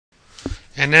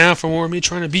And now for more of me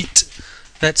trying to beat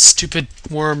that stupid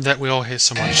worm that we all hate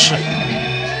so much.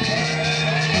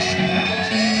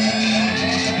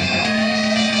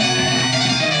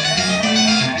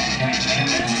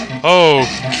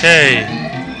 Okay.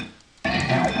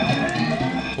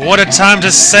 What a time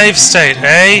to save state,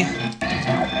 eh?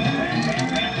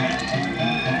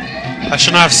 I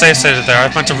should not have save stated there.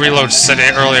 I meant to reload city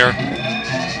earlier.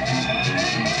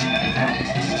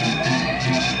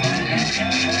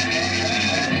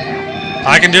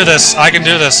 I can do this. I can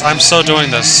do this. I'm so doing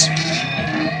this.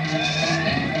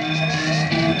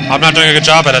 I'm not doing a good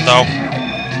job at it, though.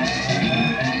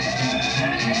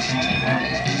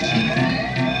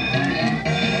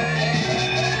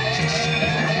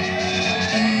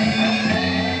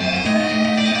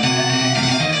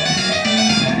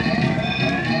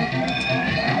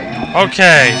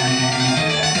 Okay.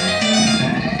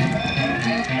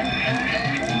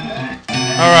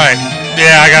 Alright.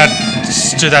 Yeah, I gotta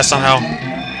do that somehow.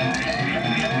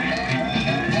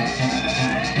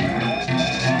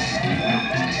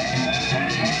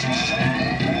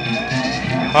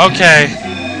 Okay.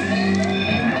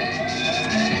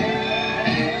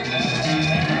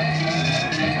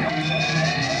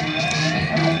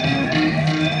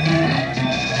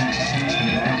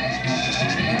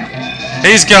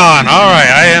 He's gone. Alright,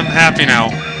 I am happy now.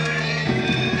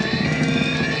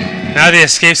 Now the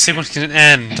escape sequence can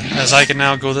end, as I can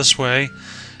now go this way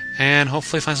and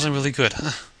hopefully find something really good.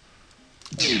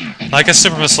 Like a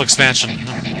Super Missile expansion.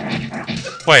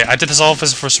 Wait, I did this all for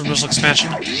Super Missile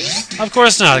expansion? Of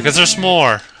course not, because there's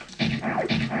more.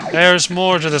 There's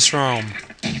more to this room.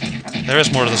 There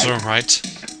is more to this room, right?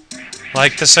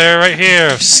 Like this area right here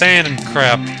of sand and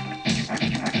crap.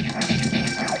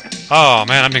 Oh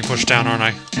man, I'm being pushed down, aren't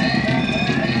I?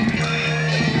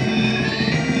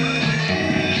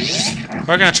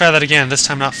 We're gonna try that again, this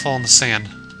time not fall in the sand.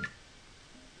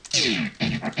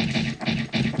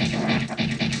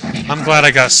 I'm glad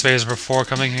I got space before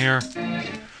coming here.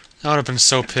 I would have been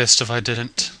so pissed if I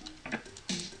didn't.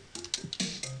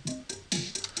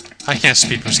 I can't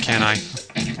speed boost, can I?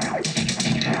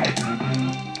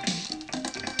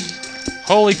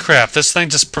 Holy crap, this thing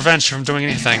just prevents you from doing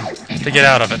anything to get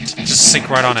out of it. Just sink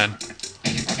right on in.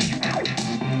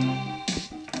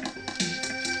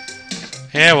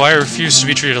 Yeah, well, I refuse to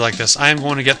be treated like this. I am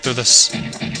going to get through this.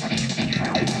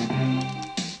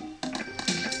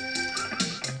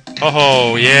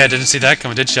 Oh, yeah, didn't see that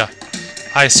coming, did ya?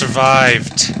 I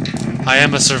survived. I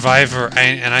am a survivor,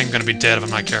 and I'm gonna be dead if I'm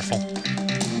not careful.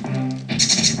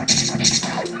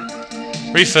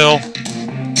 Refill.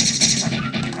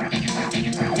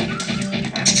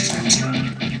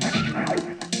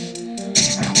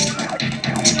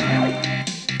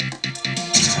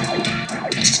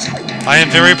 I am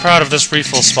very proud of this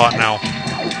refill spot now.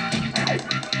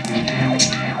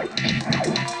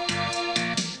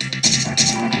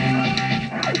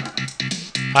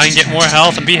 I can get more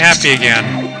health and be happy again.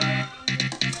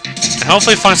 And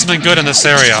hopefully find something good in this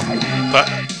area. But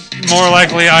more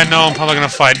likely, I know I'm probably going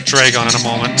to fight Dragon in a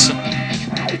moment.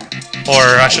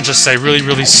 Or I should just say really,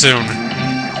 really soon.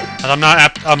 I'm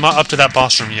not up to that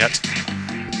boss room yet.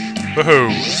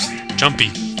 Woohoo! Jumpy.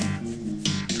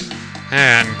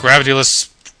 And gravityless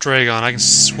Dragon. I can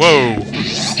whoa!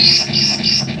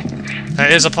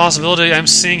 That is a possibility I'm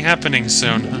seeing happening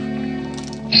soon.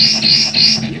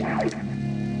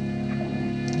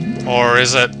 Or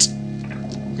is it?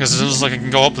 Because it looks like I can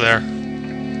go up there.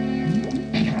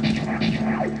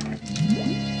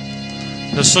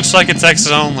 This looks like it's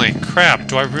exit only. Crap,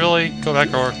 do I really go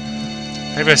back or...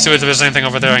 Maybe I see if there's anything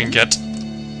over there I can get.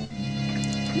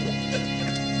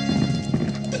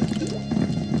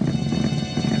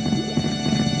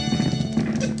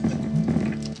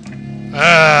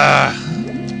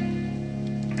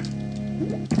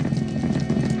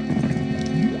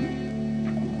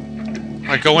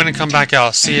 I go in and come back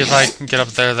out. See if I can get up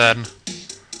there then.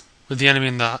 With the enemy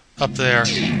in the up there.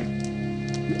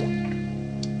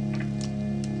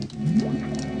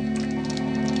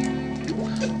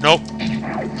 Nope.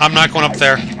 I'm not going up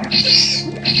there.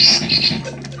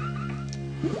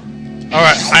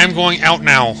 Alright, I am going out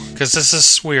now. Because this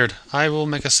is weird. I will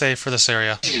make a save for this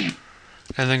area.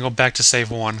 And then go back to save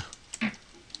 1.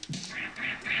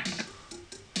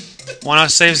 Why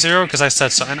not save 0? Because I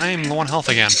said so. And I am low on health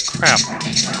again. Crap.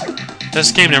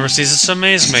 This game never ceases to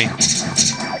amaze me.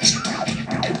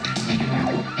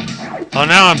 Well,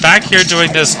 now I'm back here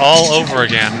doing this all over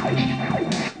again.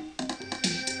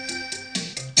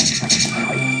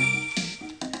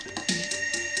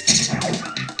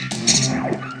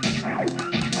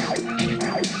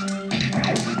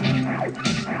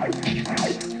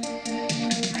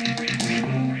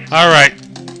 Alright.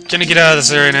 Gonna get out of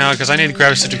this area now, because I need the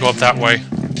gravity suit to go up that way.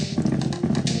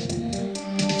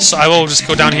 So I will just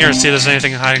go down here and see if there's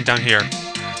anything hiding down here.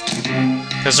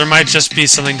 Because there might just be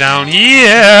something down here!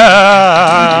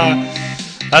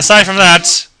 Aside from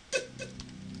that...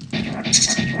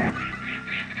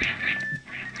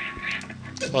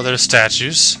 Well, there's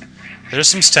statues. There's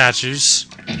some statues.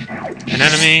 An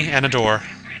enemy and a door.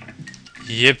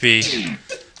 Yippee.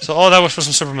 So all that was for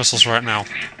some super missiles right now.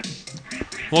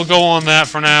 We'll go on that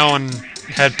for now and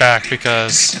head back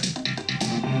because...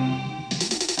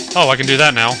 Oh, I can do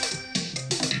that now.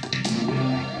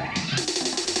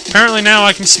 Apparently now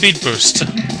I can speed boost.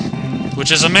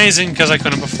 Which is amazing because I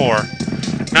couldn't before.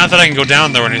 Not that I can go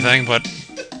down there or anything, but...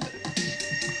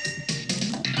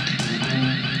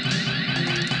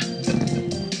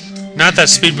 Not that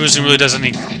speed boosting really does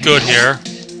any good here.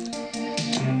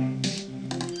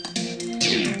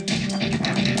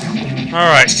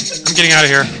 Alright, I'm getting out of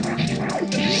here.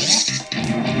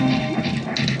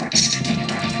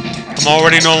 I'm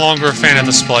already no longer a fan of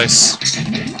this place.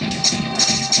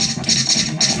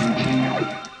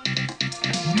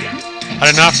 I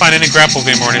did not find any grapple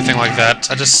beam or anything like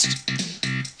that. I just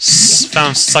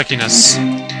found suckiness.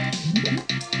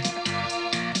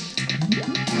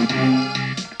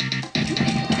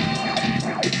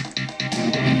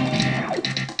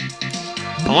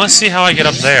 I want to see how I get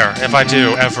up there, if I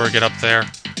do ever get up there.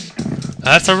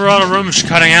 That's a lot of rooms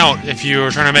cutting out if you're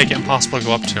trying to make it impossible to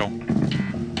go up to.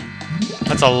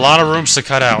 That's a lot of rooms to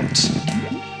cut out.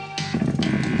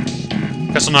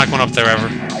 Guess I'm not going up there ever.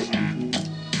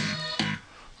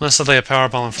 Unless I lay a power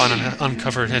bomb and find an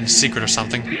uncovered hidden secret or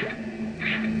something.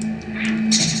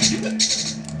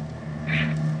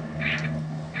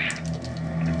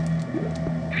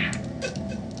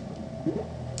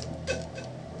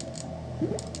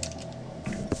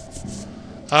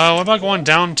 What about going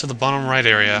down to the bottom right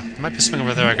area? There might be something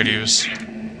over there I could use.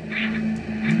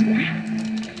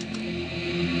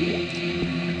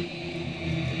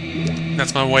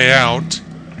 That's my way out.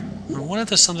 What if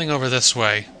there's something over this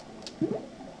way?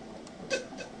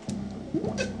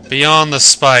 Beyond the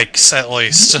spikes, at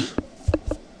least.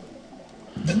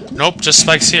 Nope, just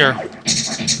spikes here.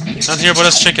 Nothing here but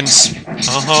us chickens.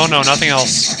 Oh no, nothing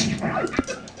else.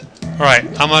 Alright,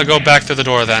 I'm gonna go back through the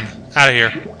door then. Out of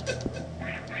here.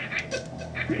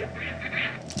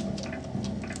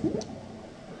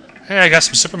 Hey, I got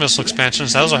some super missile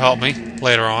expansions. Those will help me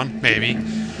later on, maybe.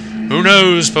 Who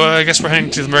knows, but I guess we're heading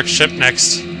to the wrecked ship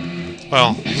next.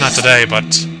 Well, not today,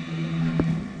 but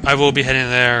I will be heading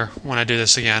there when I do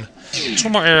this again. There's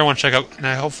one more area I want to check out, and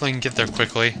I hopefully can get there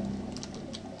quickly.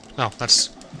 Oh, that's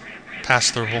pass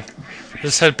through.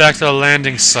 Let's head back to the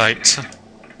landing site.